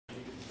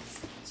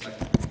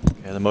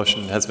Okay, the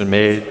motion has been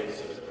made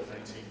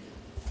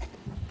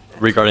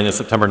regarding the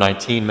September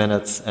 19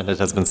 minutes, and it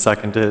has been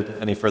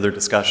seconded. Any further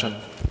discussion?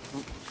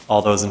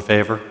 All those in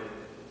favor?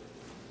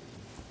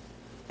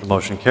 The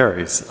motion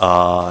carries.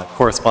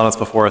 Correspondence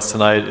before us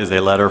tonight is a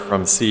letter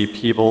from C.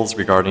 Peebles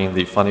regarding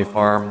the Funny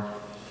Farm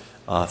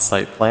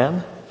site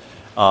plan.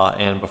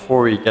 And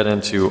before we get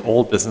into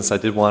old business, I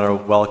did want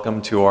to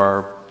welcome to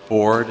our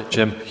board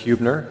Jim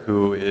Hubner,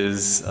 who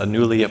is a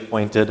newly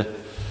appointed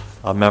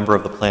member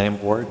of the planning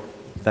board.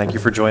 Thank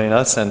you for joining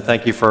us, and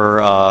thank you for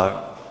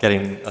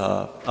getting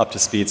up to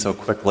speed so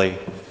quickly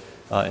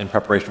in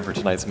preparation for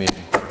tonight's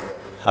meeting.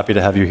 Happy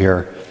to have you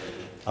here.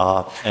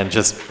 And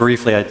just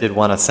briefly, I did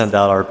want to send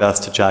out our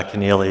best to Jack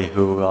Keneally,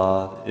 who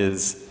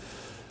is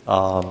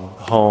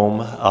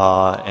home,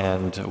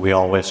 and we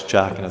all wish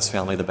Jack and his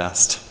family the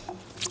best.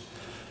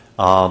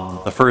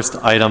 The first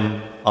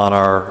item on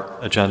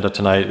our agenda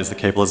tonight is the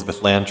Cape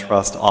Elizabeth Land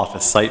Trust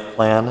Office Site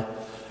Plan.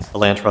 The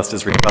Land Trust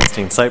is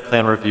requesting site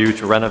plan review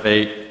to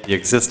renovate the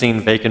existing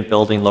vacant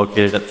building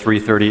located at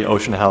 330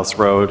 Ocean House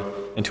Road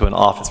into an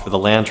office for the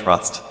Land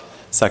Trust.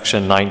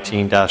 Section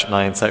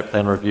 19-9 Site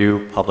Plan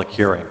Review, Public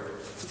Hearing.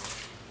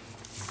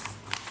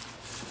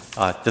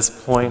 At this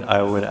point,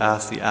 I would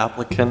ask the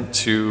applicant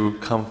to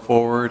come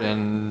forward,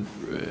 and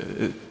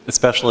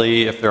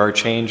especially if there are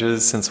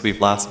changes since we've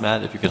last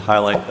met, if you could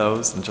highlight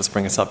those and just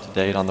bring us up to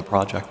date on the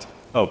project.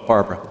 Oh,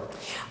 Barbara.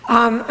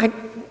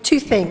 Two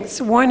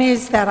things. One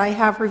is that I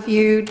have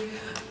reviewed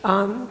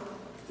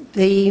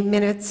the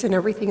minutes and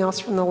everything else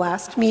from the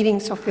last meeting,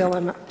 so I feel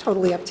I'm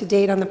totally up to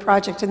date on the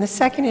project. And the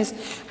second is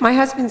my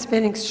husband's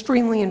been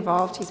extremely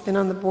involved. He's been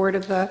on the board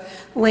of the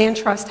Land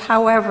Trust.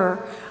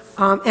 However,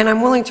 and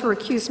I'm willing to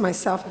recuse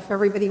myself if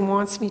everybody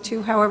wants me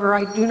to. However,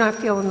 I do not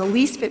feel in the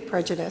least bit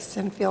prejudiced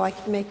and feel I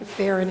can make a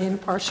fair and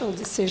impartial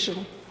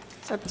decision.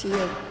 It's up to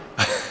you.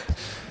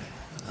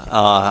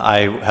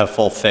 I have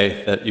full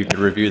faith that you could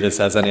review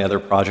this as any other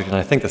project, and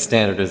I think the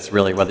standard is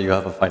really whether you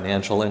have a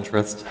financial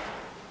interest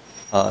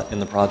in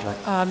the project.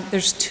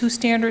 There's two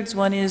standards.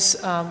 One is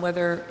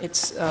whether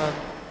it's a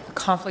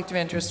conflict of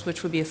interest,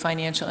 which would be a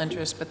financial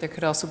interest, but there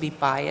could also be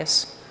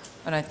bias.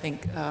 And I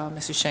think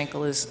Mrs.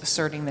 Schenkel is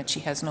asserting that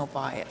she has no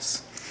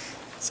bias.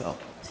 So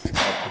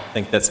I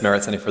think this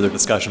merits any further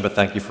discussion, but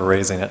thank you for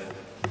raising it.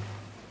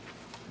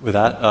 With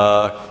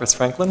that, Chris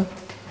Franklin.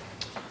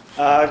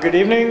 Good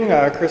evening,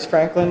 Chris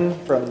Franklin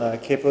from the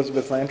Cape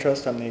Elizabeth Land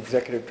Trust. I'm the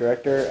executive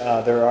director.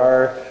 There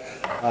are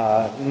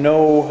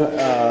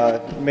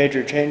no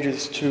major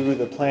changes to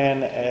the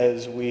plan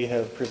as we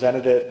have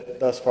presented it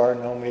thus far,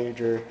 no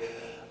major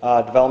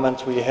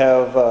developments. We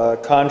have a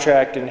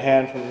contract in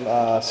hand from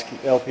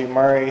LP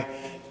Murray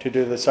to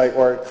do the site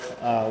work,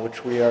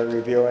 which we are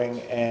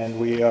reviewing, and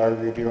we are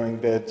reviewing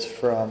bids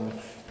from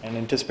and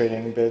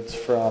anticipating bids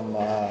from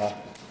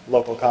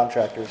local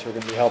contractors who are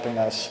going to be helping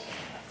us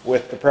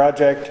with the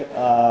project.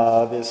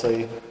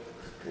 Obviously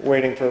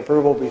waiting for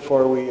approval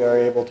before we are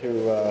able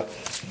to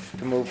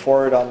move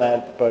forward on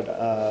that, but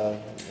a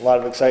lot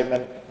of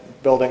excitement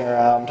building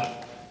around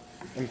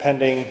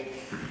impending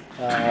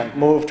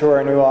move to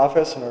our new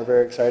office, and we're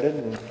very excited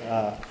and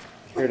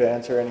here to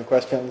answer any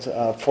questions.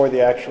 For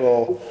the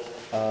actual,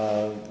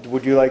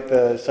 would you like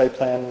the site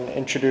plan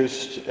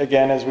introduced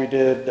again as we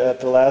did at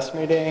the last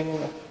meeting?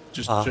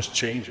 Just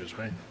changes,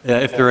 right? Yeah,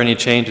 if there are any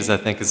changes, I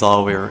think is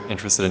all we're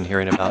interested in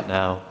hearing about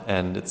now,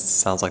 and it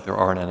sounds like there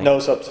aren't any. No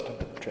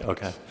substantive changes.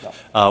 Okay.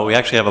 No. We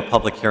actually have a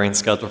public hearing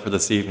scheduled for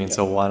this evening,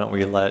 so why don't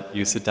we let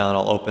you sit down.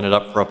 I'll open it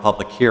up for a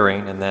public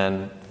hearing, and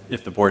then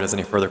if the board has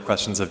any further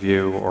questions of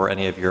you or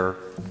any of your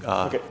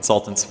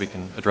consultants, we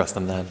can address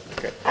them then.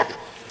 Okay.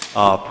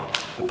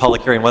 The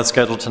public hearing was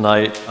scheduled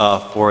tonight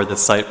for the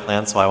site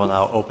plan, so I will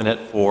now open it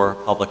for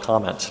public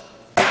comment.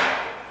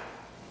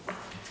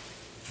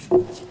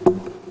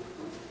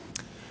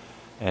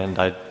 And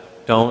I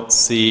don't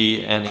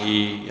see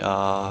any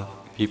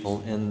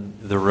people in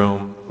the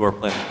room who are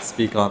planning to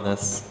speak on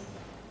this.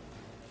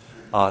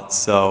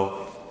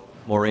 So,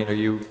 Maureen, are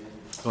you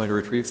going to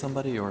retrieve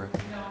somebody, or?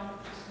 No.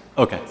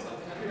 Okay.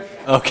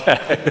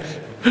 Okay.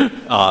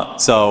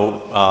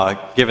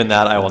 Given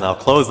that, I will now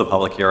close the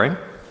public hearing,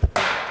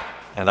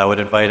 and I would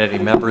invite any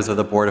members of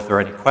the board, if there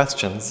are any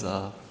questions,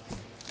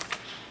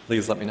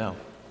 please let me know.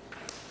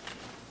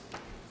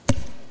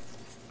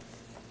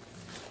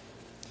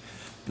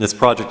 This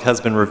project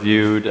has been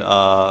reviewed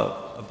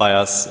by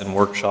us in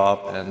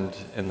workshop and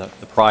in the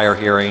prior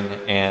hearing,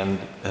 and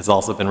has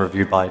also been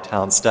reviewed by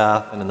town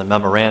staff. And in the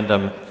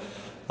memorandum,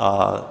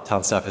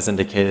 town staff has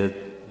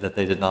indicated that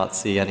they did not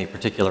see any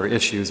particular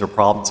issues or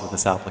problems with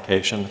this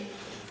application.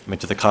 I mean,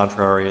 to the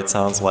contrary, it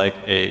sounds like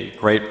a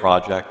great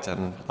project,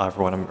 and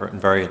everyone am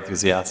very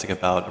enthusiastic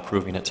about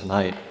approving it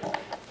tonight.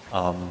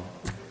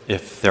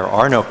 If there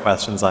are no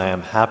questions, I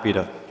am happy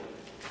to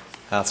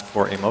ask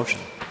for a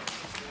motion.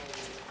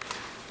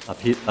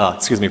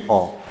 Excuse me,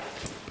 Paul.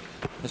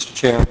 Mr.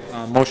 Chair,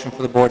 motion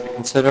for the board to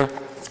consider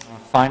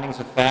findings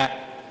of fact.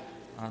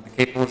 The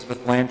Cape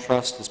Elizabeth Land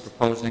Trust is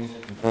proposing to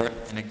convert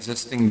an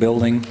existing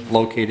building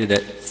located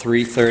at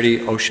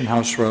 330 Ocean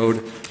House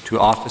Road to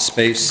office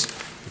space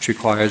which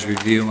requires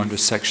review under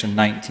Section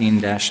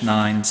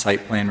 19-9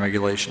 Site Plan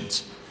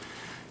Regulations.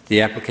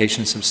 The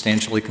application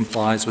substantially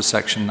complies with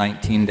Section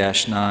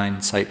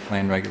 19-9 Site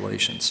Plan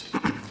Regulations.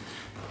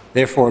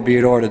 Therefore, be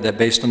it ordered that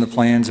based on the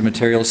plans and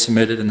materials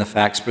submitted and the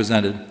facts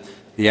presented,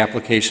 the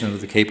application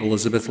of the Cape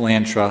Elizabeth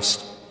Land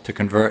Trust to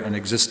convert an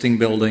existing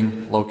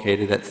building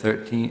located at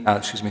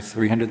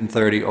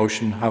 330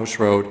 Ocean House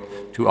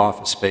Road to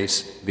office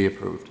space be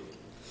approved.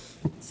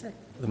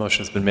 The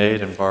motion has been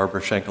made and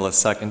Barbara Schenkel has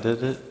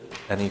seconded it.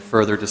 Any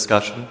further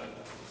discussion?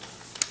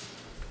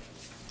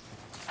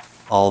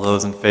 All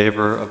those in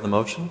favor of the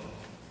motion?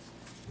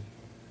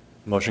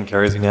 The motion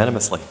carries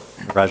unanimously.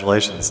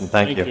 Congratulations and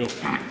thank you.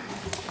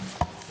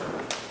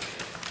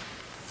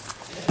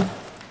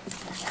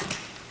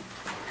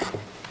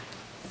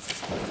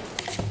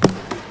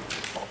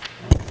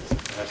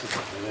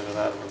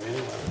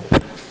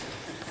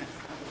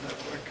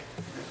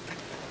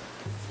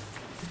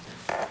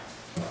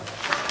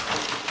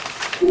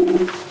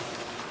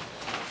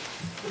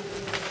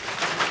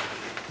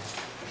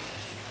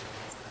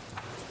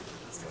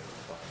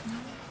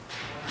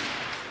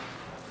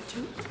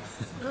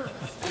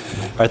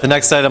 All right, the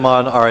next item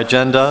on our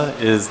agenda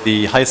is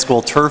the high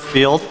school turf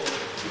field.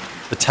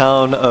 The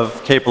town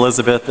of Cape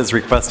Elizabeth is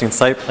requesting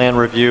site plan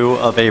review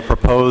of a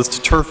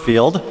proposed turf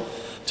field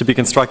to be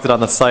constructed on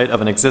the site of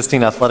an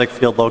existing athletic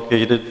field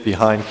located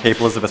behind Cape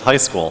Elizabeth High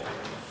School.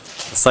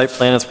 The site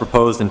plan is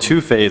proposed in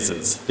 2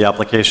 phases. The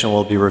application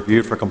will be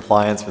reviewed for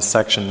compliance with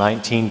Section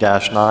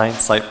 19-9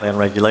 Site Plan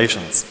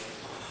Regulations.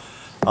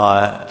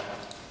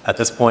 At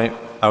this point,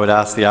 I would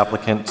ask the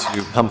applicant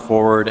to come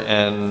forward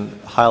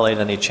and highlight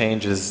any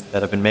changes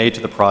that have been made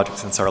to the project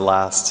since our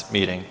last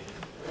meeting.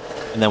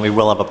 And then we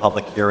will have a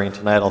public hearing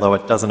tonight, although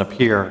it doesn't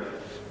appear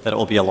that it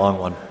will be a long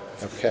one.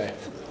 Okay.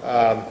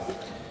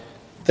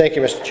 Thank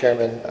you, Mr.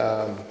 Chairman.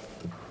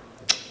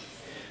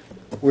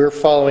 We're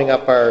following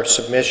up our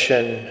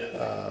submission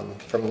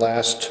from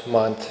last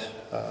month.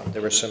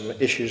 There were some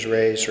issues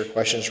raised or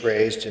questions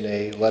raised in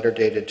a letter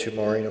dated to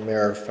Maureen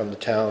O'Meara from the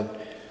town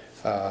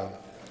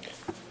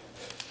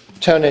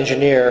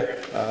engineer.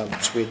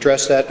 So we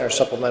addressed that in our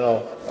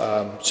supplemental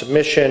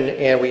submission,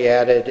 and we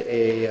added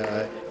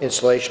a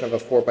installation of a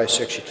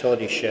 4x6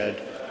 utility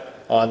shed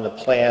on the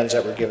plans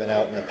that were given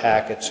out in the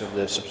packets of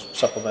the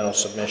supplemental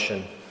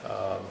submission.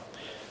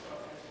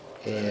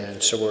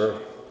 And so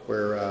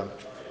we're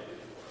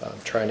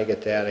trying to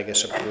get that, I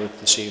guess, approved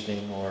this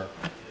evening or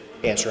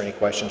answer any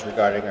questions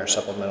regarding our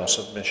supplemental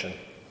submission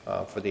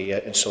for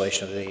the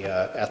installation of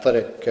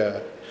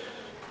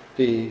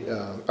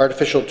the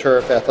artificial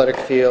turf athletic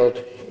field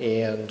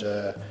and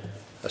a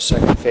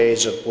second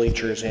phase of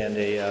bleachers and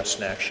a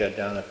snack shed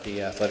down at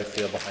the athletic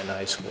field behind the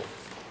high school.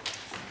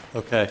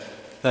 Okay,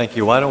 thank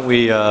you. Why don't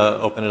we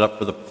open it up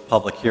for the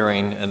public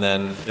hearing, and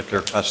then if there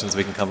are questions,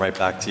 we can come right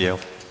back to you.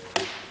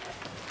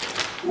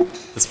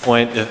 At this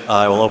point,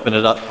 I will open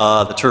it up,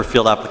 the turf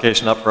field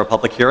application up for a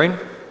public hearing.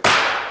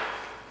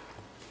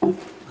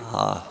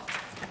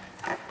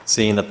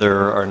 Seeing that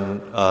there are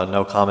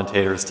no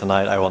commentators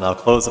tonight, I will now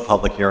close the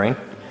public hearing.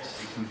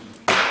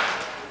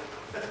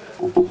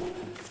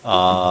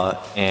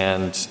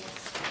 And at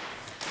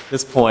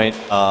this point,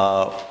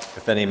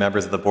 if any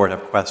members of the board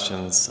have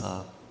questions,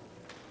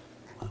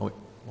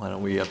 why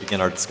don't we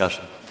begin our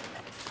discussion?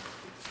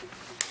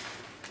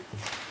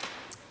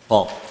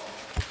 Paul.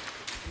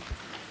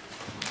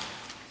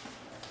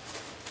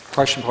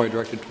 Question probably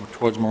directed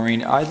towards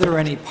Maureen. Are there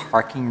any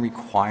parking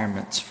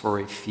requirements for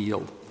a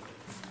field?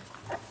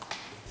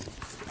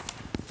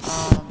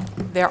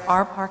 There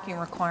are parking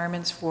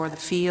requirements for the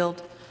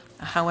field.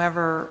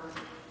 However,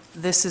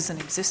 this is an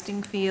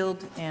existing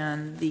field,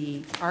 and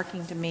the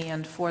parking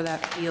demand for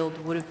that field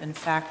would have been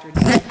factored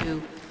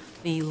into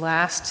the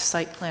last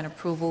site plan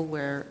approval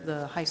where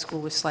the high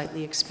school was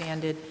slightly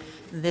expanded.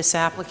 This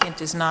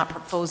applicant is not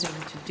proposing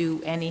to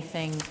do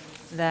anything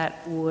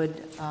that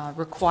would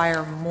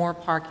require more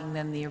parking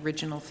than the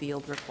original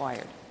field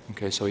required.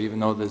 Okay, so even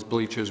though there's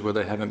bleachers where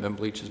there haven't been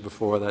bleachers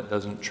before, that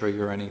doesn't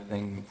trigger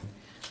anything?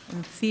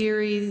 In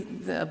theory,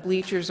 the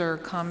bleachers are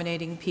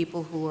accommodating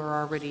people who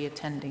are already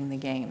attending the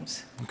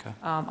games. Okay.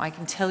 I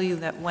can tell you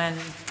that when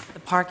the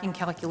parking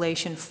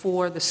calculation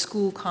for the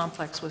school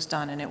complex was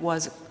done, and it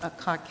was a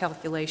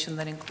calculation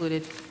that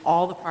included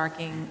all the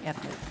parking at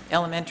the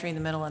elementary, the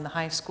middle, and the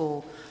high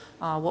school,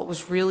 what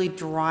was really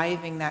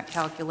driving that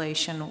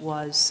calculation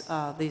was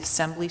the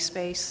assembly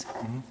space.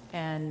 Mm-hmm.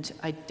 And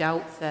I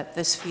doubt that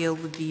this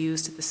field would be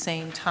used at the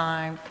same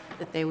time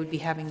that they would be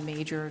having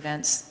major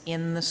events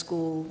in the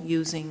school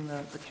using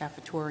the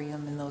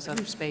cafetorium and those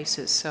other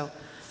spaces. So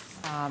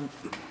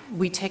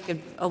we take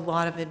a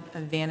lot of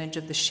advantage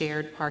of the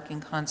shared parking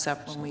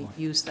concept when we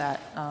use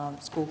that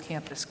school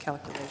campus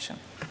calculation.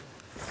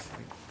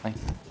 Thank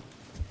you.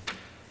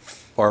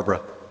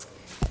 Barbara.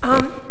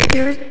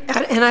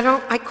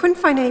 I couldn't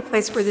find any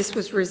place where this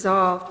was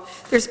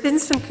resolved. There's been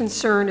some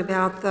concern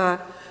about the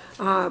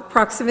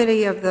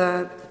proximity of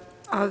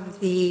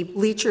the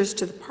bleachers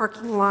to the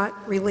parking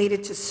lot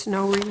related to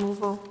snow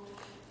removal.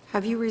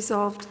 Have you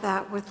resolved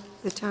that with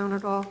the town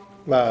at all?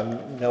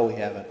 No, we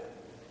haven't.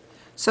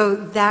 So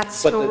that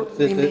still But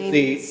the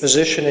remains...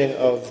 positioning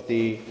of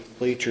the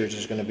bleachers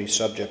is going to be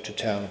subject to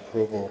town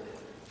approval.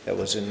 That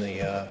was in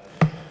the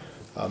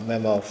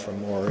memo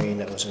from Maureen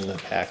that was in the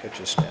package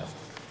just now.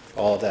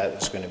 All of that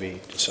is going to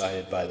be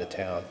decided by the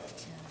town.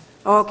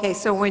 Okay,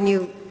 so when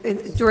you,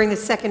 during the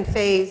second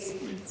phase,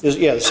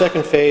 Yeah, the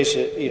second phase,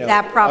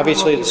 That probably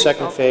obviously will the be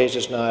second resolved. phase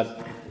is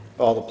not,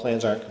 all the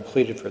plans aren't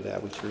completed for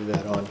that. We threw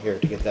that on here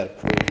to get that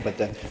approved. But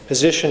the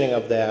positioning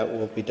of that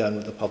will be done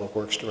with the Public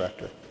Works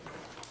Director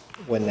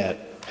when that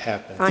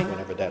happens, Fine.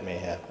 whenever that may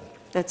happen.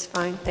 that's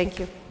fine, thank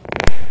you.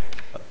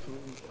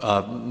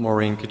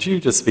 Maureen, could you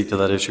just speak to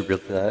that issue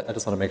briefly? I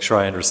just want to make sure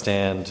I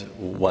understand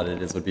what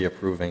it is we'd be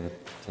approving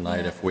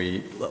tonight if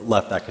we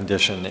left that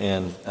condition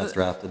in as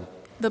drafted.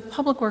 The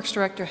Public Works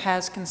Director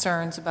has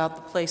concerns about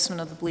the placement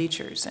of the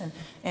bleachers,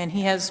 and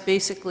he has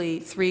basically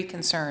three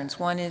concerns.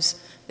 One is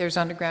there's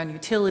underground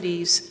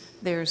utilities,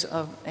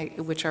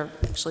 which are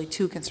actually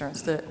two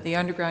concerns. The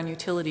underground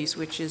utilities,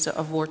 which is a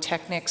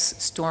Vortechnics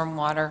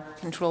stormwater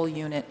control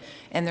unit,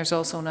 and there's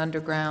also an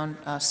underground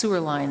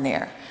sewer line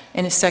there.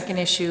 And his second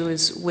issue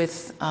is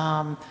with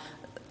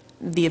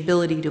the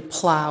ability to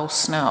plow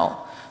snow.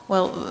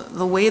 Well,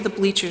 the way the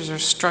bleachers are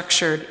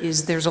structured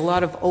is there's a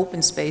lot of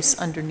open space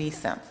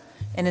underneath them.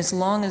 And as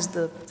long as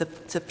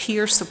the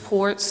pier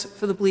supports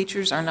for the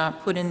bleachers are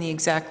not put in the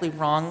exactly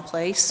wrong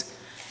place,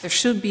 there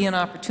should be an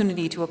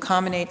opportunity to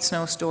accommodate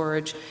snow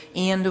storage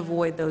and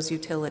avoid those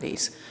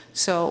utilities.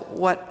 So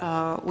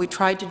what we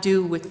tried to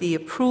do with the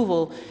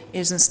approval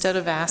is, instead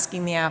of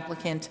asking the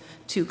applicant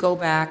to go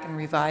back and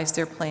revise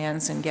their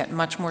plans and get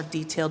much more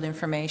detailed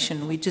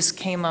information, we just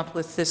came up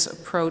with this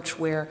approach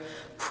where,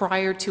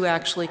 prior to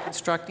actually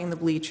constructing the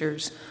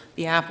bleachers,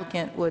 the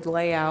applicant would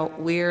lay out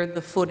where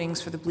the footings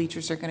for the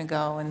bleachers are going to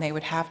go, and they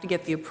would have to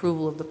get the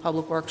approval of the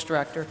Public Works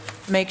Director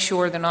to make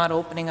sure they're not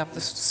opening up the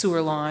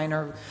sewer line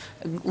or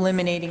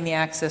eliminating the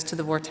access to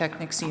the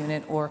Vortechnics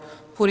unit or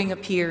putting a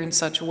pier in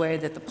such a way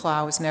that the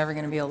plow is never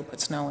going to be able to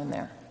put snow in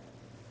there.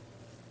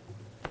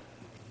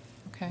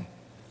 Okay.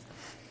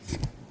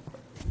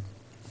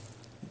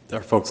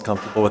 Are folks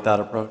comfortable with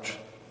that approach?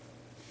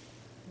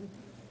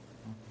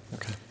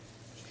 Okay.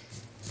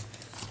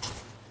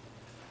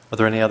 Are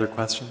there any other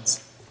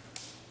questions?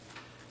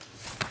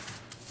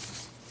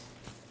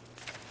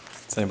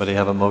 Does anybody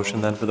have a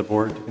motion then for the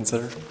board to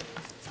consider?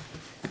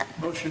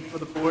 Motion for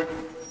the board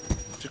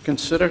to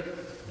consider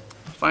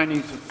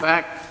findings of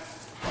fact.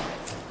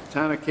 The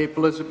Town of Cape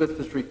Elizabeth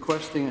is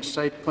requesting a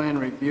site plan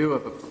review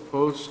of a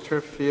proposed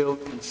turf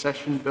field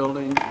concession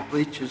building and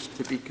bleachers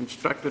to be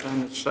constructed on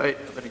the site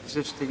of an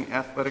existing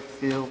athletic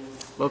field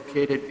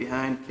located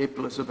behind Cape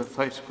Elizabeth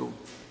High School,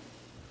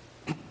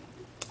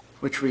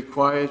 which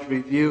requires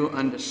review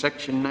under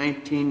Section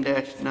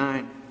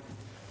 19-9.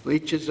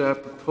 Bleachers are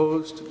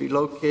proposed to be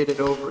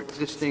located over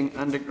existing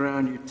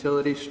underground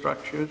utility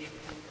structures.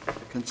 The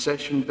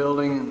concession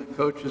building and the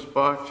coach's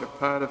box are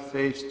part of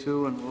Phase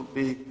 2 and will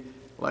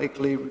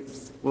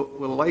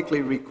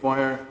likely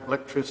require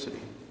electricity.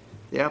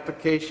 The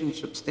application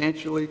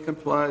substantially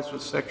complies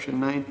with Section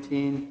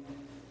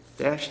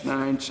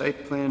 19-9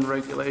 site plan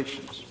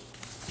regulations.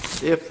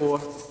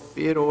 Therefore,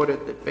 be it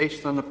ordered that,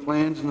 based on the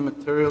plans and the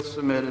materials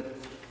submitted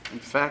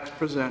and facts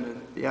presented,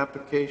 the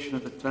application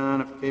of the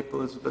Town of Cape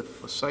Elizabeth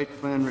for site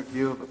plan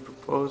review of a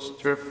proposed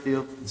turf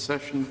field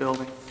concession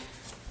building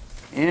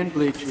and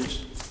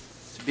bleachers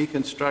to be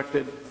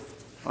constructed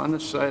on the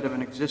site of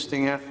an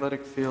existing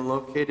athletic field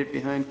located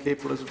behind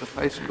Cape Elizabeth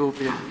High School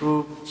be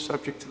approved,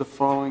 subject to the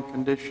following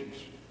conditions.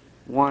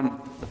 1,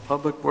 the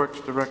Public Works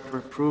Director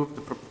approve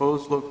the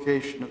proposed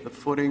location of the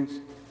footings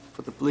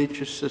for the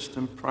bleacher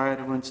system prior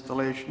to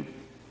installation.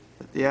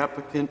 That the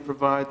applicant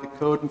provide the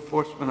code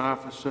enforcement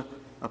officer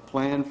a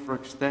plan for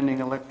extending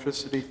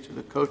electricity to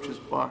the coach's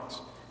box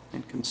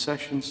and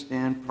concession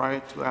stand prior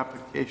to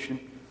application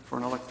for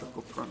an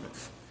electrical permit.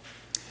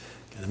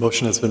 Okay, the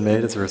motion has been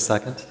made. Is there a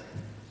second?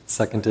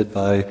 Seconded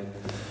by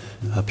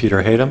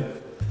Peter Hayden.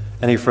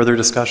 Any further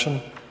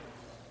discussion?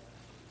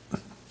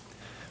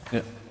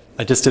 Yeah,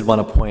 I just did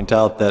want to point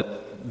out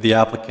that the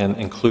applicant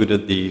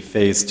included the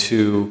Phase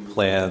 2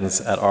 plans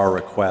at our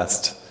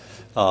request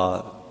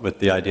with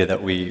the idea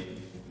that we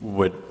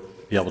would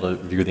be able to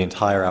review the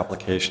entire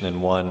application in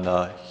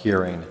one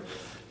hearing.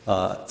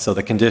 So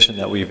the condition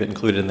that we've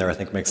included in there, I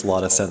think, makes a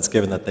lot of sense,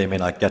 given that they may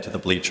not get to the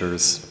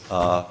bleachers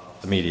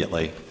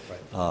immediately.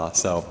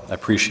 So I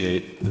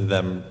appreciate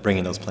them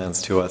bringing those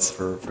plans to us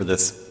for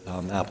this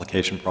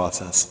application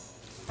process.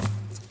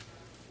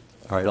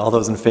 All right, all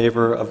those in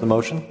favor of the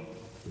motion?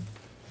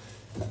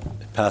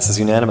 It passes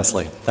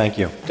unanimously. Thank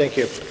you. Thank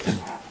you.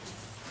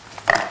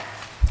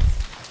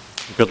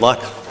 Good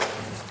luck.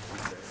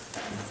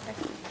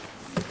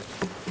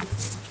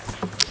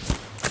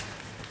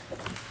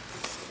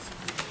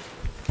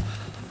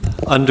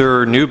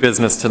 Under new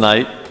business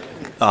tonight,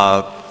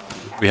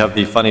 we have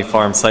the Funny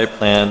Farm site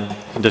plan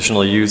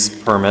conditional use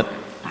permit.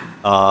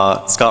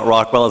 Scott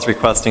Rockwell is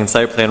requesting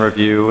site plan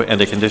review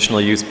and a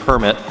conditional use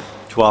permit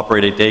to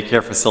operate a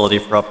daycare facility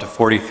for up to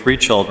 43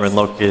 children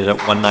located at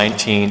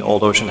 119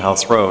 Old Ocean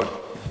House Road.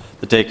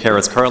 The daycare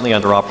is currently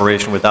under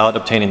operation without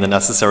obtaining the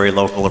necessary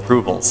local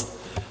approvals.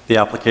 The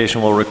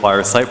application will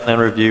require site plan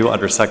review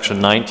under Section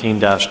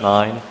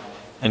 19-9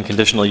 and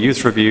conditional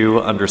use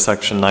review under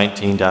Section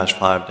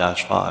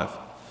 19-5-5. At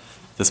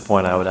this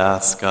point, I would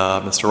ask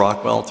Mr.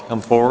 Rockwell to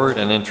come forward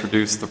and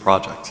introduce the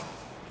project.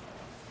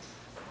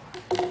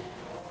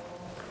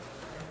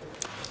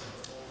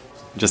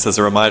 Just as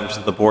a reminder to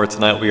the board,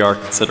 tonight we are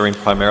considering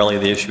primarily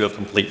the issue of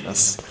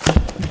completeness.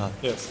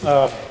 Yes.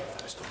 Are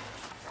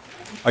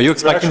you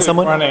expecting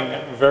someone? We're actually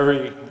running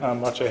very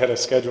much ahead of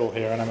schedule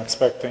here, and I'm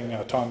expecting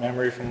Tom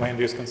Emery from Land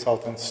Use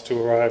Consultants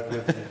to arrive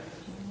with the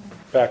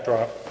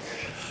backdrop.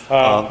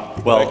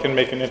 I can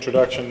make an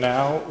introduction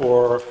now,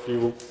 or if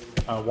you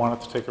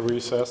wanted to take a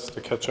recess to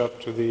catch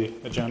up to the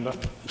agenda.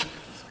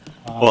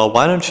 Well,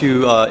 why don't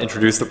you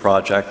introduce the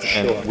project,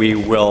 Sure. and we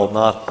will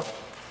not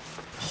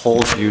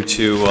hold you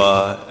to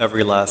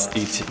every last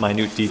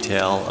minute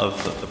detail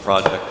of the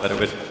project, but it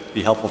would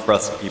be helpful for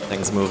us to keep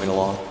things moving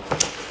along.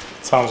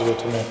 Sounds good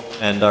to me.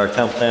 And our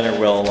town planner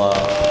will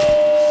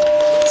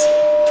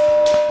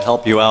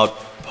help you out,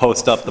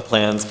 post up the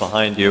plans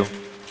behind you.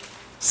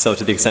 So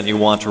to the extent you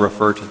want to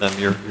refer to them,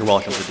 you're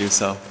welcome to do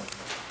so.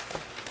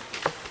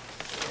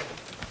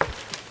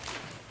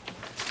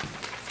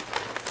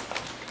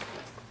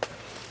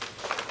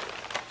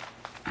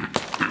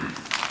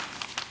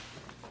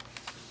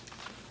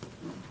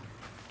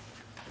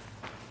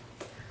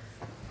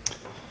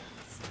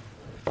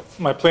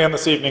 My plan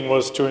this evening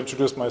was to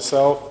introduce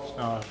myself,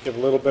 give a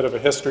little bit of a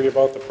history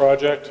about the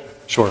project.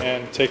 Sure.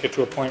 And take it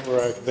to a point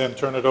where I could then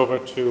turn it over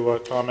to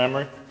Tom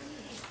Emery,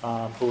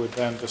 who would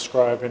then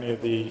describe any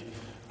of the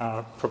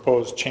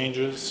proposed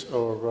changes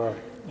or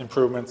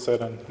improvements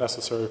that are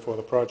necessary for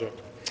the project.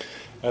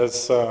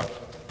 As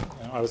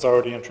I was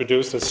already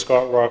introduced as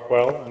Scott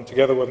Rockwell, and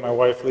together with my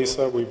wife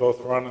Lisa, we both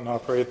run and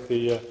operate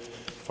the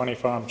Funny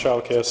Farm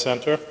Child Care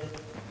Center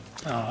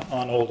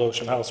on Old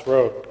Ocean House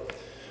Road.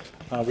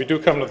 We do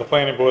come to the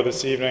planning board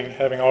this evening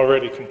having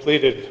already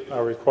completed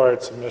our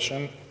required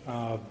submission,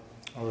 or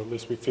at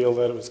least we feel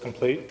that it was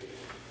complete.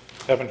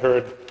 Haven't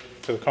heard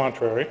to the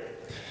contrary.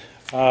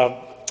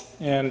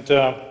 And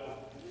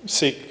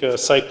seek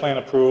site plan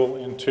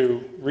approval and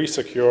to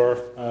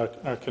resecure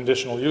our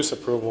conditional use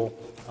approval.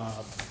 I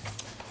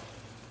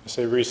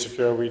say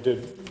resecure, we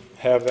did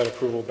have that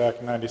approval back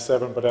in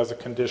 '97, but as a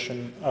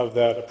condition of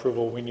that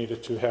approval, we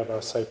needed to have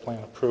our site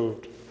plan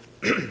approved.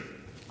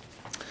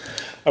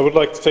 I would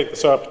like to take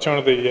this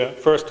opportunity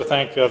first to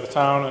thank the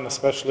town, and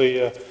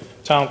especially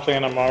Town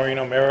Planner Maureen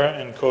O'Meara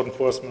and Code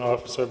Enforcement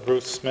Officer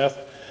Bruce Smith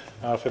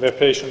for their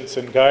patience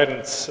and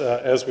guidance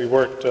as we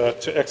worked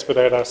to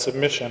expedite our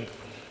submission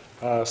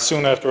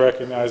soon after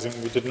recognizing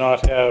we did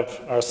not have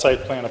our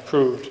site plan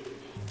approved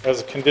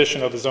as a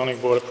condition of the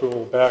zoning board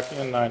approval back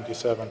in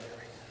 '97.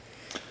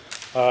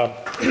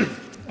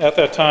 At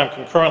that time,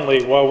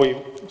 concurrently, while we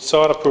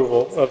sought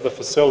approval of the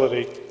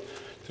facility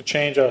to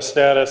change our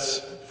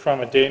status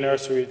from a day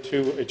nursery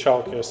to a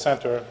child care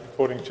center,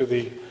 according to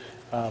the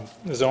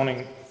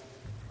zoning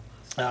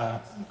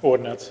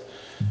ordinance,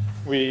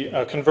 we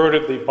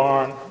converted the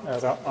barn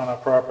on our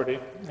property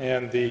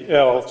and the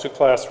L to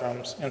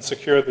classrooms and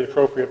secured the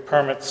appropriate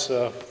permits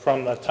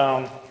from the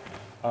town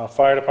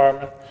fire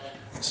department,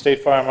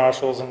 state fire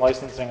marshals, and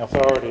licensing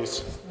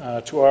authorities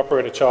to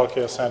operate a child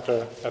care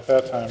center at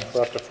that time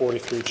for up to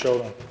 43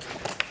 children.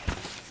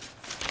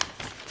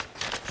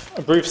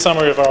 A brief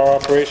summary of our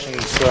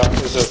operations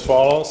is as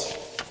follows.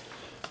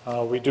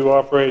 We do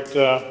operate,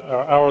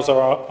 our hours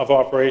of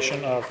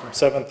operation are from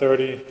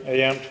 7:30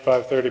 a.m. to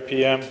 5:30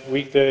 p.m.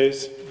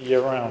 weekdays,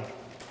 year-round.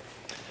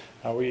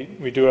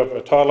 We do have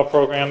a toddler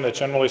program that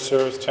generally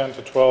serves 10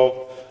 to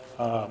 12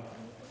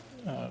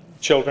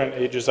 children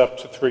ages up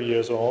to 3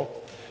 years old,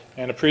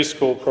 and a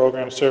preschool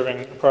program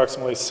serving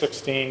approximately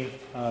 16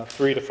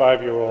 3 to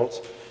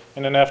 5-year-olds,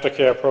 and an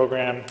aftercare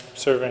program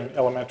serving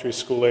elementary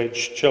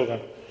school-age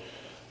children.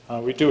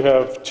 We do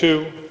have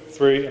 2,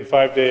 3, and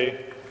 5-day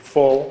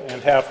full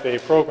and half-day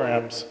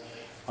programs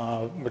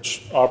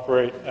which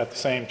operate at the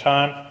same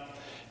time,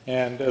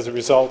 and as a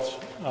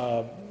result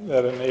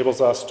that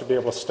enables us to be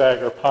able to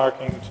stagger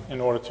parking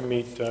in order to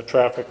meet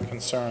traffic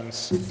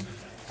concerns,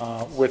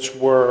 which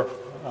were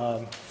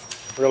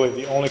really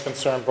the only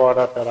concern brought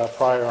up at our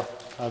prior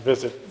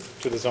visit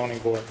to the zoning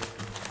board.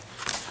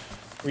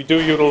 We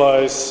do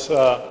utilize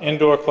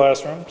indoor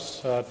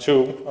classrooms,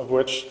 2 of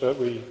which that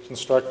we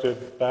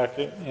constructed back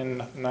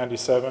in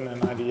 '97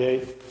 and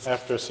 '98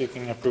 after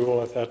seeking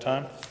approval at that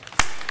time.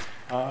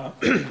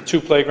 2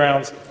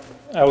 playgrounds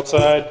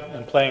outside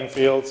and playing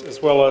fields,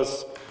 as well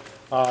as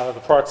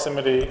the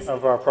proximity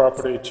of our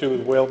property to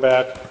the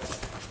whaleback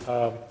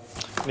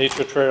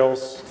nature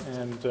trails,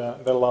 and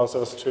that allows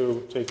us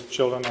to take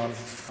children on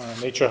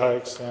nature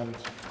hikes and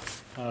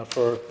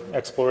for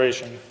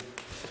exploration.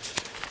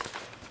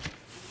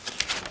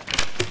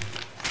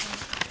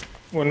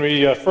 When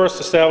we first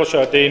established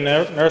our day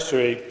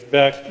nursery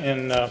back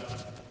in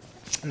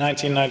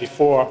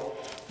 1994,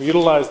 We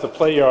utilized the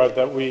play yard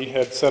that we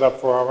had set up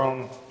for our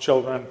own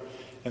children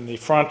in the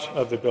front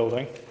of the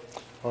building,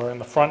 or in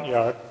the front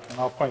yard, and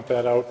I'll point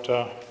that out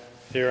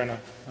here in a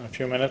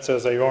few minutes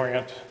as I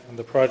orient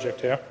the project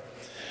here.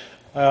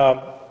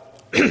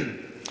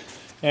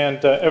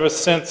 And ever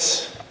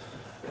since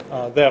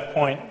that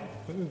point,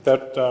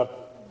 that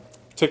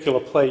particular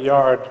play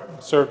yard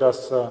served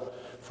us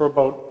for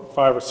about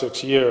 5 or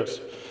 6 years.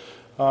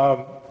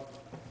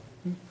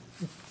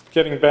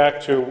 Getting back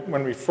to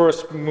when we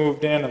first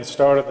moved in and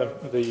started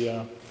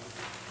the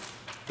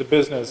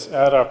business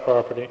at our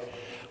property,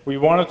 we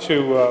wanted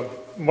to,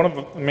 one of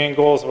the main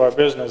goals of our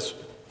business,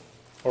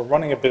 or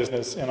running a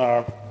business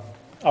out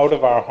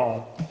of our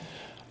home,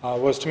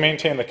 was to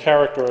maintain the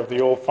character of the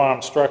old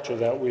farm structure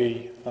that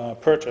we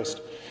purchased,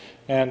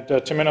 and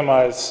to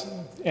minimize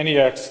any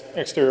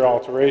exterior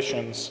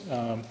alterations,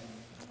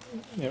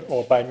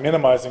 or by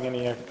minimizing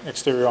any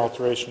exterior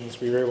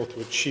alterations, we were able to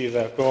achieve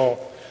that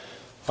goal.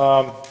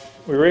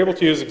 We were able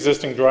to use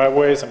existing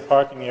driveways and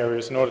parking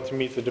areas in order to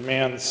meet the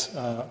demands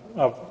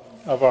of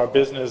our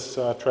business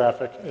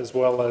traffic as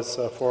well as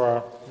for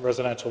our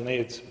residential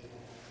needs.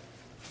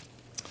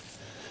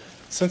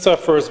 Since our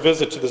first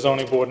visit to the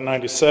zoning board in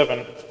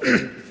 '97,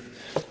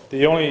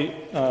 the only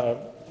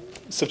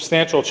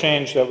substantial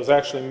change that was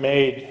actually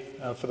made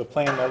for the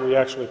plan that we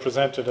actually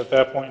presented at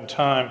that point in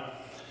time,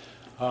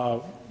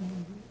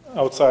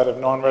 outside of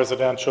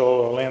non-residential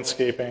or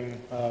landscaping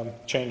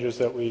changes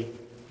that we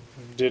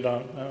did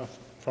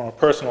from a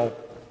personal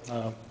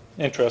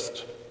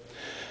interest,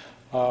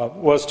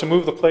 was to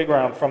move the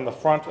playground from the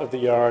front of the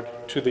yard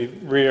to the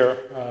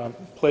rear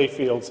play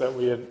fields that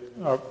we had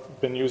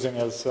been using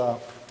as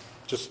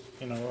just,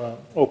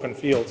 open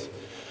fields.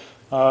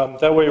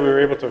 That way we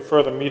were able to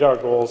further meet our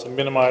goals of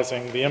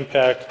minimizing the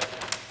impact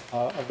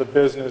of the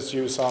business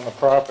use on the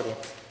property,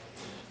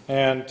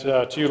 and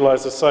to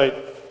utilize the site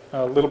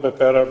a little bit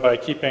better by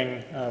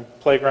keeping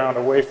playground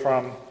away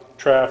from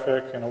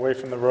traffic and away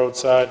from the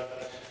roadside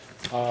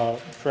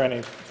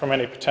from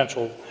any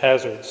potential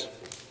hazards.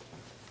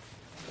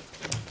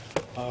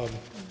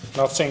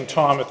 Not seeing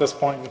Tom at this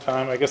point in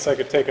time, I guess I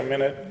could take a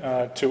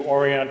minute to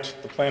orient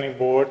the planning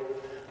board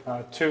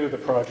to the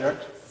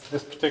project.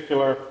 This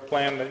particular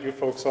plan that you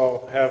folks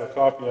all have a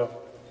copy of,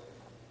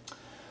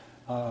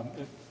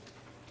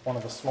 one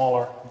of the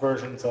smaller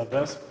versions of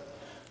this,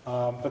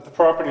 but the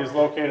property is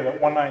located at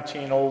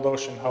 119 Old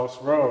Ocean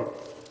House Road,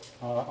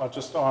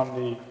 just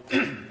on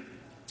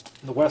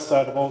the west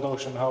side of Old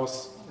Ocean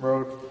House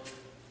Road,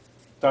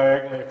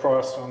 diagonally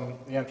across from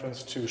the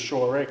entrance to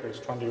Shore Acres,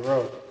 Trundy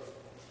Road.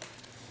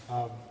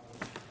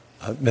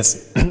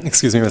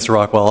 Excuse me, Mr.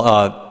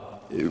 Rockwell.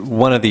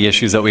 One of the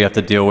issues that we have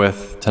to deal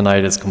with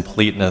tonight is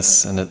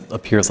completeness, and it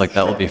appears like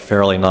that will be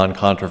fairly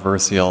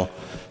non-controversial.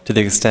 To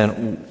the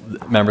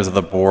extent members of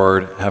the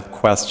board have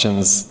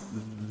questions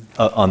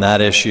on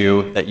that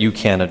issue that you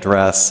can't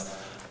address,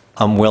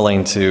 I'm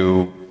willing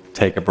to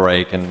take a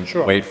break and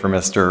wait for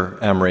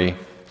Mr. Emery.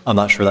 I'm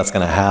not sure that's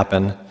going to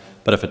happen,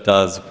 but if it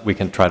does, we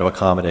can try to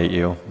accommodate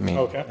you. I mean,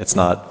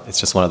 it's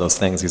just one of those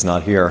things, he's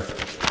not here.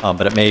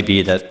 But it may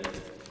be that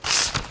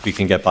we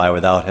can get by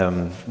without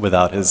him,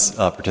 without his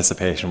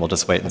participation. We'll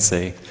just wait and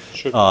see.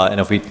 And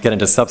if we get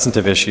into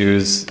substantive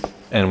issues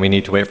and we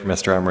need to wait for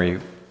Mr. Emery,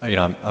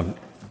 I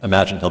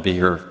imagine he'll be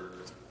here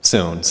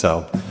soon.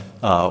 So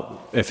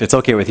if it's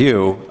okay with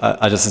you,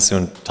 I just as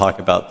soon talk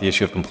about the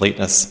issue of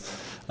completeness.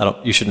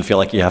 You shouldn't feel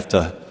like you have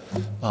to,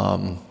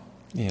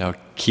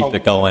 keep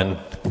it going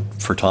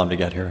for Tom to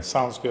get here.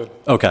 Sounds good.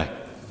 Okay,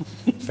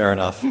 fair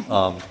enough.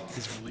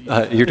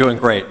 You're doing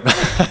great.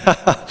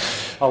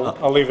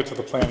 I'll leave it to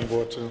the planning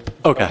board to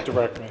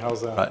direct me.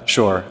 How's that?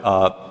 Sure.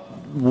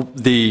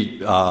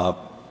 The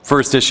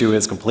first issue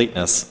is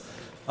completeness,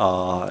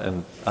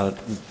 and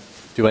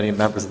do any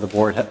members of the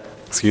board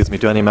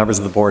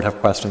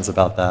have questions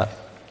about that?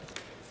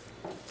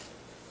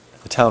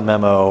 The town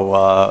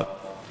memo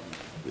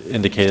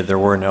indicated there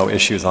were no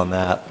issues on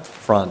that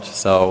front.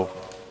 So,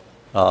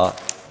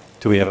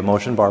 do we have a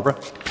motion, Barbara?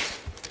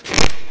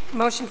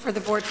 Motion for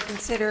the board to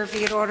consider,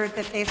 be it ordered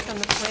that based on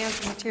the plans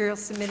and materials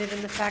submitted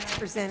and the facts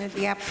presented,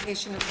 the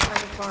application of the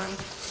Funny Farm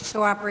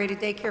to operate a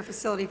daycare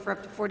facility for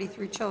up to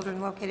 43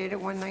 children located at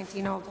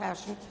 119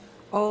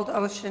 Old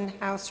Ocean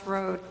House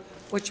Road,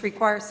 which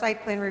requires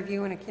site plan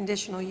review and a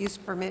conditional use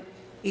permit,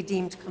 be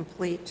deemed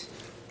complete.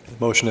 The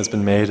motion has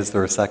been made. Is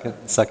there a second?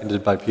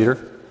 Seconded by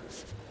Peter.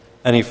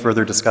 Any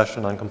further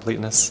discussion on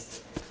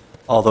completeness?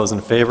 All those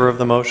in favor of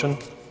the motion?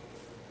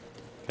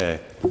 Okay.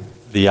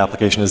 The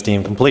application is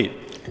deemed complete.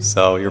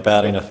 So you're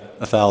batting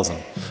 1,000.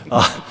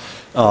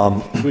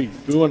 We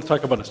want to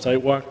talk about a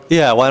site walk?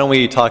 Yeah, why don't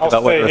we talk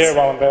about whether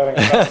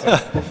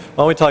why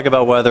don't we talk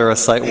about whether a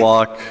site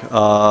walk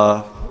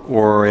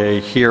or a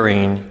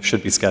hearing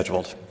should be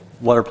scheduled?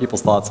 What are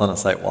people's thoughts on a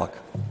site walk?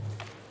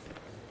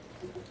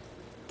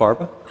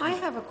 Barbara? I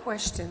have a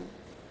question.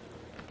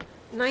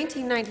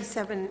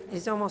 1997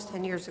 is almost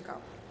 10 years ago.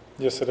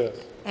 Yes, it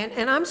is.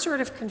 And I'm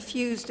sort of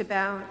confused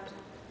about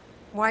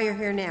why you're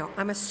here now.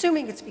 I'm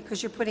assuming it's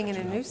because you're putting in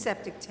a new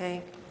septic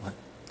tank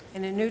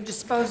and a new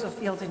disposal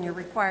field, and you're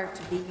required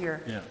to be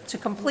here Yeah. to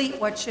complete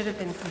what should have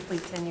been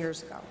complete 10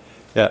 years ago.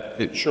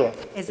 Yeah, Sure.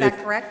 Is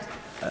that correct?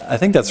 I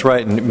think that's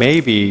right, and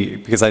maybe,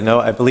 because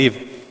I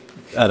believe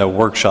at a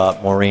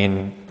workshop,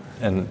 Maureen,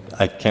 and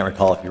I can't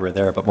recall if you were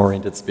there, but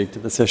Maureen did speak to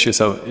this issue,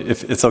 so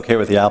if it's okay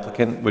with the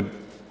applicant, would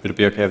it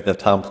be okay if the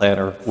town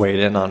planner weighed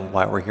in on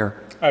why we're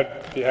here?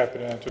 I'd be happy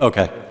to answer.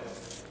 Okay.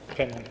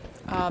 Opinion.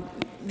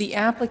 The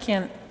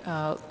applicant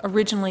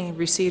originally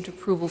received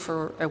approval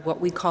for what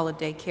we call a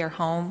daycare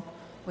home,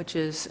 which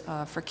is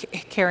for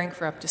caring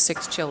for up to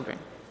 6 children.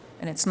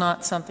 And it's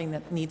not something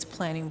that needs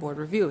planning board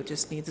review, it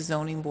just needs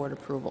zoning board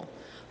approval.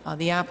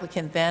 The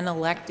applicant then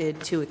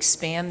elected to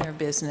expand their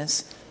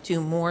business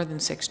to more than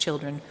 6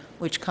 children,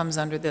 which comes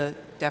under the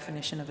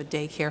definition of a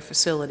daycare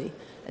facility.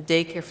 A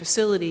daycare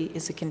facility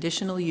is a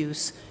conditional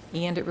use,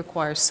 and it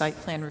requires site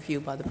plan review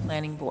by the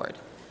planning board.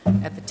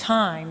 At the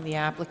time, the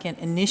applicant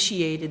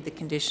initiated the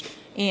condition,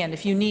 and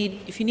if you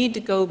need to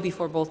go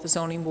before both the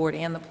zoning board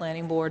and the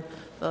planning board,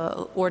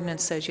 the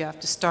ordinance says you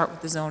have to start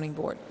with the zoning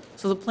board.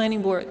 So the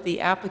planning board, the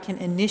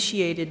applicant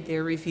initiated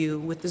their review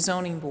with the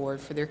zoning board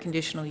for their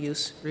conditional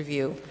use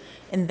review,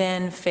 and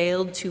then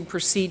failed to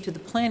proceed to the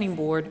planning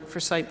board for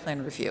site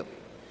plan review.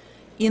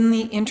 In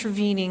the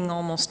intervening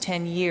almost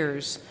 10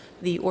 years,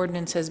 the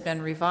ordinance has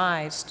been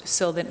revised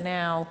so that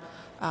now,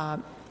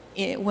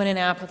 when an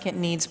applicant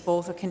needs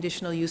both a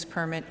conditional use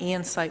permit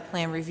and site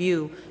plan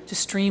review, to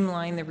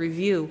streamline the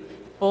review,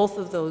 both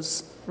of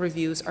those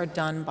reviews are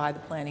done by the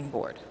planning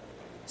board.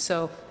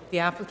 So the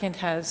applicant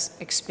has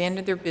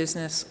expanded their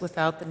business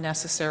without the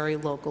necessary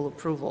local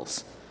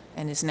approvals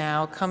and is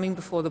now coming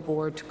before the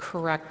board to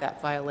correct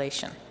that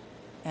violation.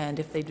 And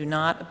if they do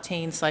not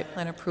obtain site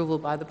plan approval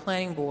by the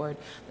planning board,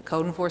 the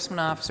code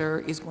enforcement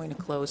officer is going to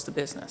close the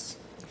business.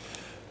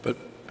 But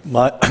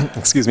my,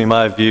 excuse me,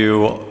 my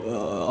view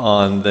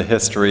on the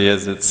history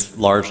is it's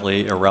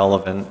largely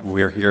irrelevant.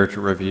 We're here to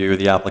review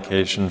the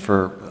application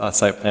for a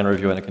site plan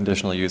review and a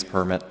conditional use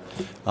permit.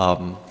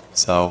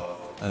 So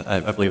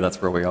I believe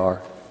that's where we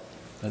are.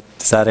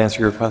 Does that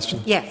answer your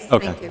question? Yes,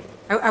 Okay. thank you.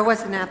 I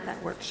wasn't at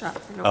that workshop.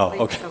 I don't Oh,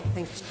 believe okay. so.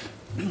 Thank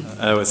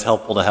you. It was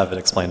helpful to have it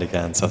explained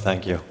again, so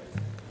thank you.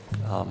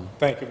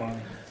 Thank you,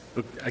 Maureen.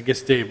 Look, I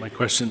guess, Dave, my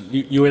question,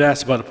 you had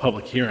asked about a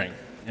public hearing,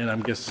 and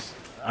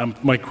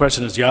my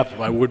question is the opposite.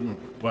 Why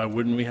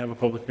wouldn't we have a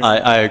public hearing?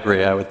 I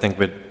agree. I would think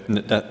we'd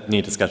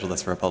need to schedule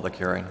this for a public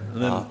hearing.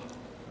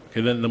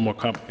 Okay, then the more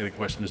complicated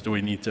question is, do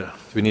we need to?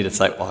 Do we need a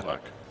site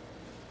walk?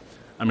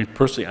 I mean,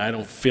 personally, I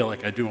don't feel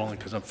like I do, only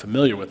because I'm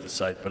familiar with the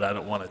site, but I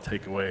don't want to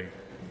take away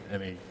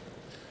any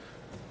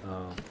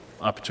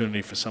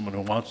opportunity for someone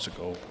who wants to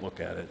go look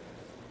at it.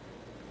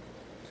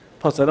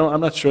 Plus, I'm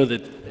not sure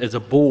that as a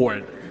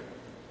board,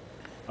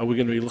 are we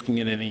going to be looking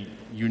at any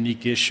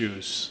unique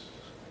issues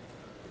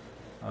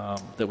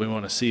that we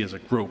want to see as a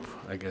group,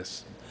 I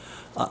guess.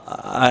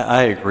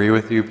 I agree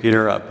with you,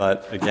 Peter,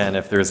 but again,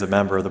 if there's a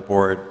member of the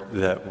board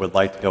that would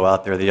like to go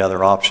out there, the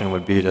other option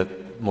would be to,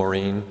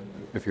 Maureen,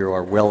 if you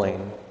are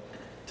willing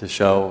to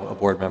show a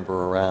board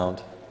member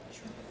around.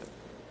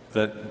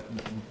 But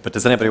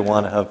does anybody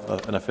want to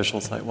have an official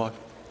site walk?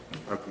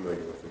 I'm familiar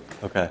with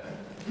it. Okay.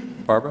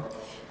 Barbara?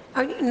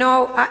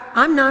 No,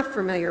 I'm not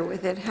familiar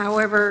with it.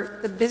 However,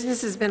 the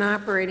business has been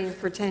operating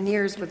for 10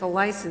 years with a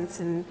license,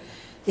 and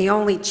the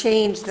only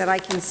change that I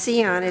can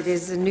see on it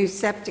is a new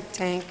septic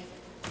tank,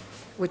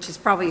 which is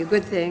probably a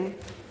good thing,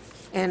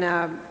 and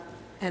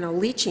a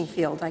leaching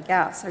field, I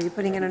guess. Are you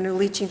putting in a new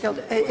leaching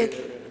field?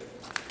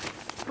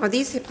 Are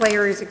these play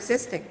areas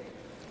existing?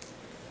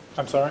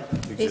 I'm sorry?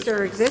 These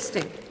are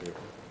existing.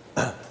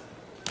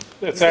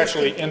 It's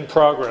actually in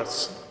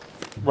progress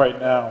right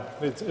now.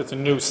 It's a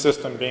new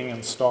system being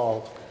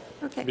installed.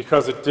 Okay.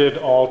 Because it did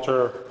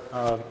alter,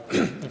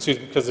 excuse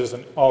me, because there's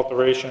an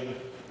alteration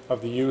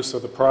of the use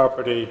of the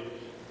property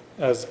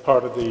as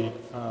part of the,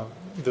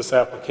 this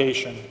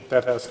application,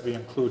 that has to be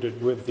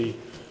included with the,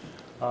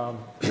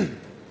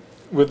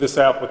 with this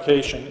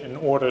application in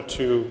order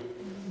to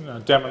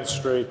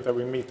demonstrate that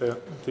we meet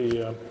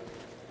the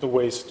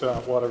waste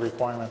water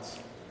requirements.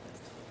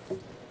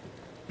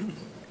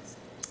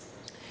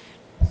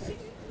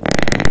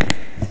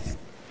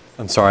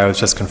 I'm sorry, I was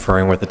just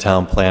conferring with the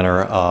town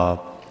planner,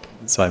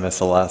 so I missed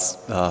the last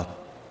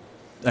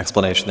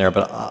explanation there,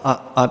 but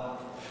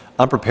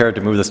I'm prepared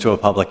to move this to a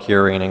public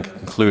hearing and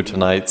conclude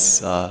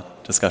tonight's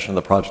discussion of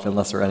the project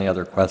unless there are any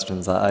other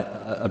questions.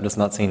 I'm just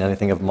not seeing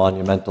anything of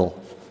monumental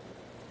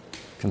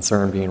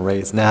concern being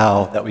raised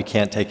now that we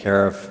can't take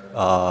care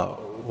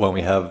of when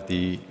we have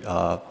the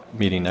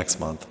meeting next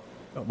month,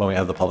 when we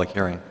have the public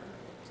hearing.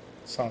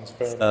 Sounds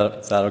fair.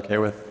 Is that okay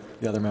with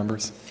the other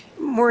members?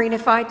 Maureen,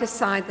 if I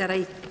decide that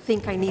I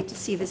think I need to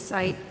see the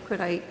site,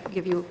 could I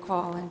give you a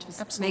call and just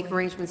Absolutely. make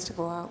arrangements to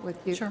go out with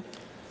you? Sure.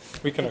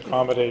 We can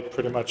accommodate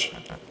pretty much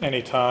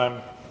any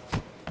time.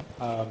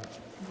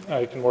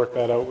 I can work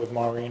that out with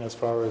Maureen as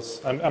far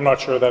as, I'm not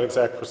sure that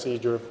exact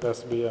procedure, if there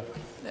has to be a,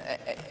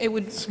 It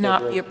would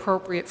not be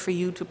appropriate for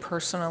you to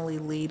personally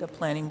lead a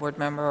planning board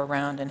member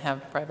around and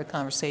have private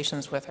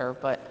conversations with her,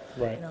 but,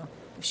 Right. you know,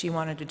 If she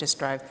wanted to just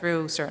drive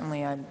through,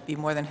 certainly I'd be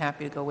more than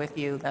happy to go with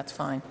you, that's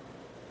fine.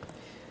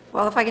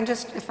 Well, if I can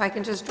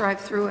just drive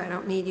through, I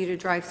don't need you to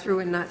drive through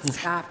and not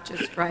stop,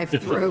 just drive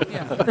through.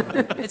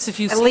 It's if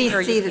you At see least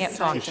her, see you the can't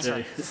talk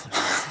to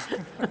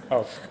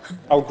her.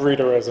 I'll greet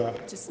her as a,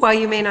 Well,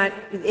 you may not,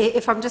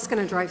 if I'm just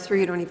going to drive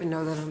through, you don't even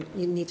know that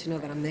you need to know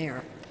that I'm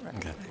there,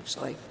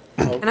 actually.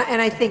 And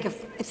I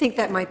think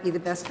that might be the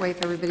best way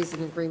if everybody's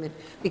in agreement,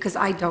 because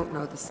I don't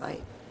know the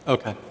site.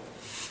 Okay.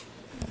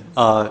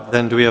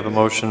 Then do we have a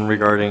motion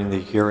regarding the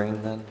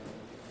hearing then?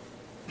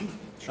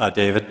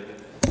 David?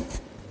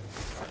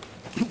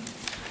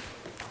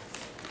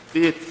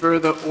 Be it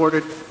further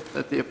ordered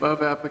that the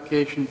above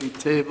application be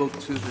tabled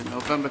to the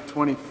November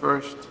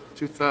 21st,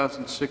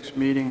 2006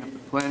 meeting of the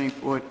Planning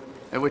Board,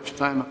 at which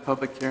time a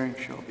public hearing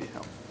shall be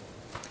held.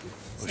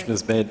 Motion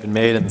has been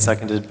made and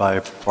seconded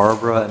by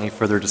Barbara. Any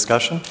further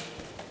discussion?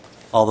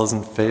 All those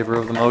in favor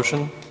of the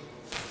motion?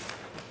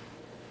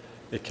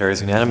 It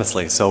carries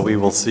unanimously. So we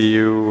will see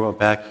you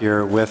back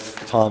here with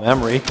Tom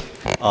Emery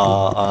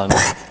on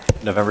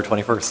November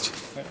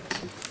 21st.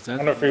 I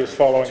don't know if he was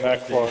following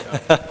that clock.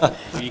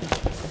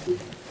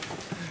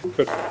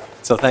 Good,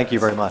 So thank you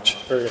very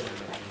much. very good.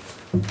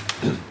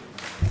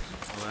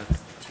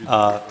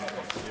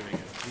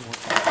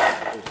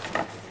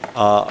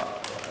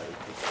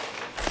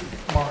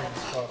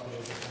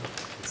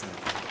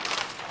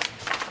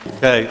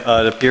 Okay,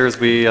 it appears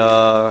we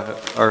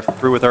are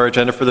through with our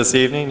agenda for this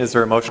evening. Is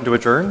there a motion to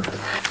adjourn?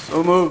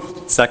 So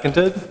moved.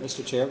 Seconded?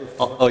 Mr. Chair?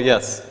 Oh,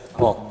 yes,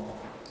 Paul.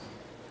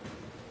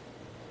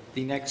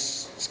 The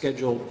next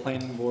scheduled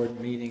planning board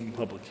meeting,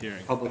 Public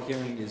hearing. public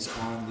hearing is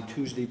on the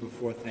Tuesday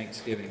before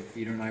Thanksgiving.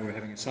 Peter and I were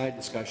having a side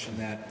discussion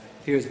that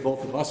appears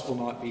both of us will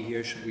not be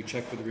here. Should we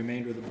check with the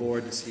remainder of the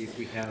board to see if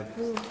we have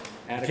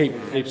adequate Cape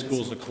attendance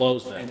schools are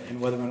closed then. and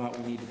whether or not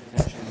we need to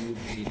potentially move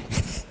the meeting?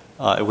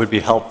 It would be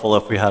helpful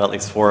if we had at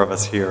least 4 of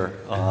us here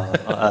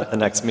at the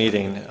next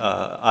meeting.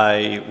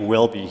 I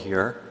will be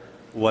here.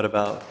 What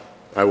about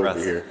I will rest?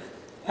 be here.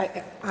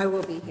 I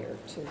will be here,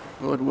 too.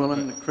 Lord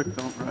willing, the creek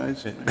don't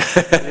rise.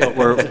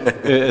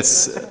 But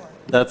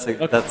that's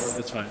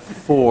That's fine.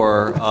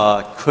 4.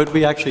 Could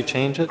we actually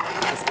change it,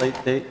 this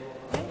late date?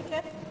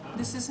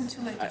 This isn't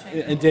too late to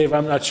change. And Dave,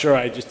 I'm not sure,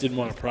 I just didn't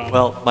want a problem.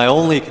 Well, my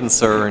only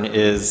concern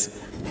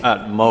is,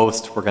 at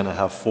most, we're going to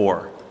have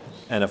 4.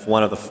 And if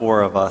one of the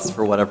 4 of us,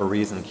 for whatever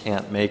reason,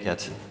 can't make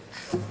it,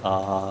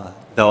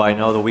 though I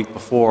know the week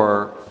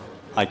before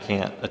I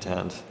can't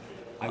attend.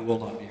 I will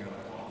not be here.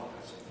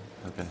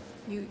 Okay.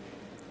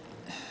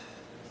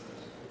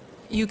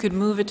 You could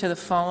move it to the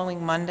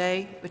following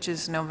Monday, which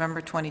is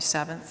November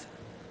 27th,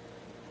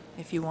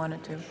 if you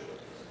wanted to.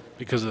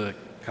 Because the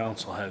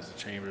council has the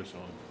chambers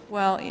on.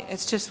 Well,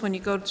 it's just when you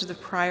go to the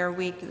prior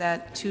week,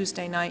 that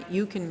Tuesday night,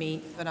 you can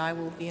meet, but I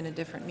will be in a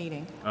different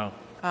meeting. Oh,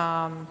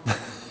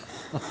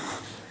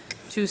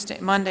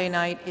 Monday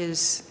night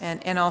is,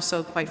 and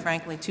also, quite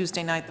frankly,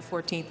 Tuesday night, the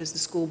 14th, is the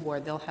school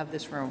board. They'll have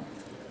this room,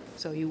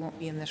 so you won't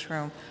be in this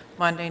room.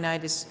 Monday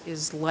night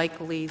is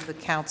likely the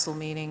council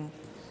meeting,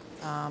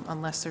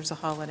 unless there's a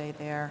holiday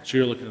there. so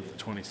you're looking at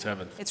the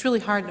 27th. It's really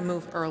hard to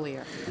move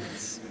earlier.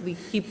 We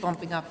keep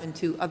bumping up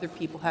into other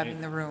people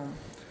having the room.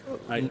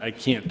 I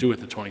can't do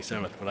it the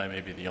 27th, but I may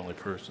be the only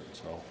person,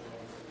 so.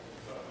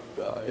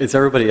 Is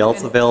everybody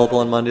else available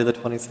on Monday, the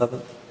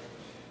 27th?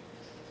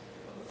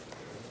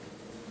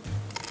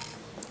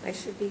 I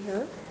should be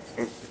here.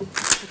 The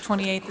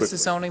 28th is the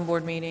zoning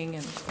board meeting,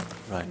 and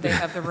Right. they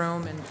have the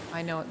room, and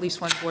I know at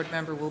least one board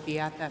member will be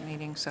at that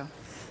meeting, so.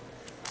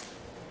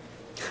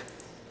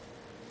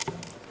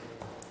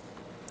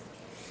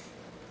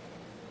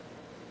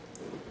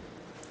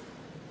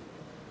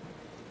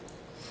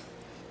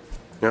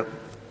 Yep,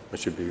 I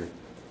should be here.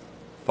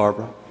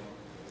 Barbara?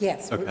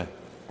 Yes. Okay.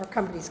 Our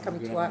company's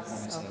coming to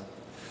us, so.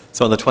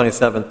 So on the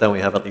 27th, then we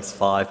have at least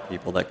 5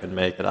 people that could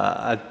make it.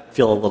 I'd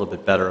feel a little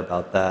bit better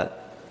about that.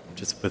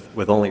 Just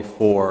with only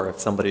 4, if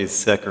somebody's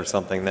sick or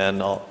something, then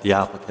the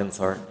applicants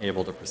aren't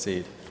able to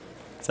proceed.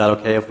 Is that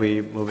okay if we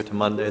move it to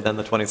Monday, then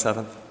the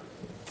 27th?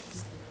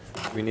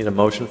 Do we need a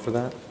motion for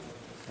that?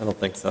 I don't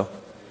think so.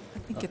 I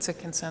think it's a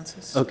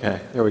consensus. Okay,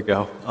 there we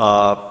go.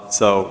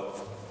 So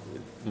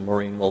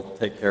Maureen will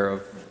take care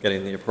of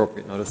getting the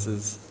appropriate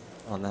notices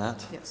on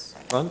that Yes.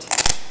 front.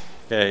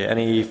 Okay,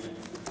 any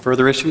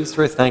further issues,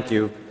 Trace? Thank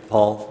you,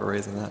 Paul, for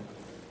raising that.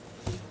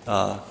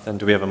 Then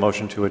do we have a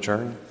motion to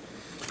adjourn?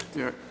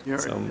 You're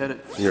already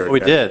headed. You're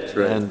We okay. did. That's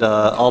right. And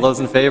all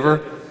those in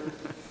favor?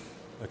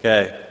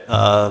 Okay,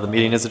 the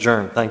meeting is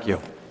adjourned. Thank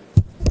you.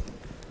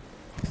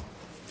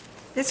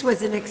 This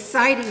was an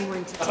exciting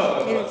one to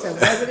take minutes of,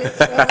 wasn't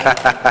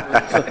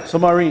it? So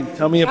Maureen,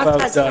 tell me Just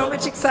about had so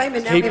much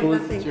excitement, now we have Cape-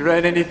 nothing. Did you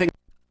write anything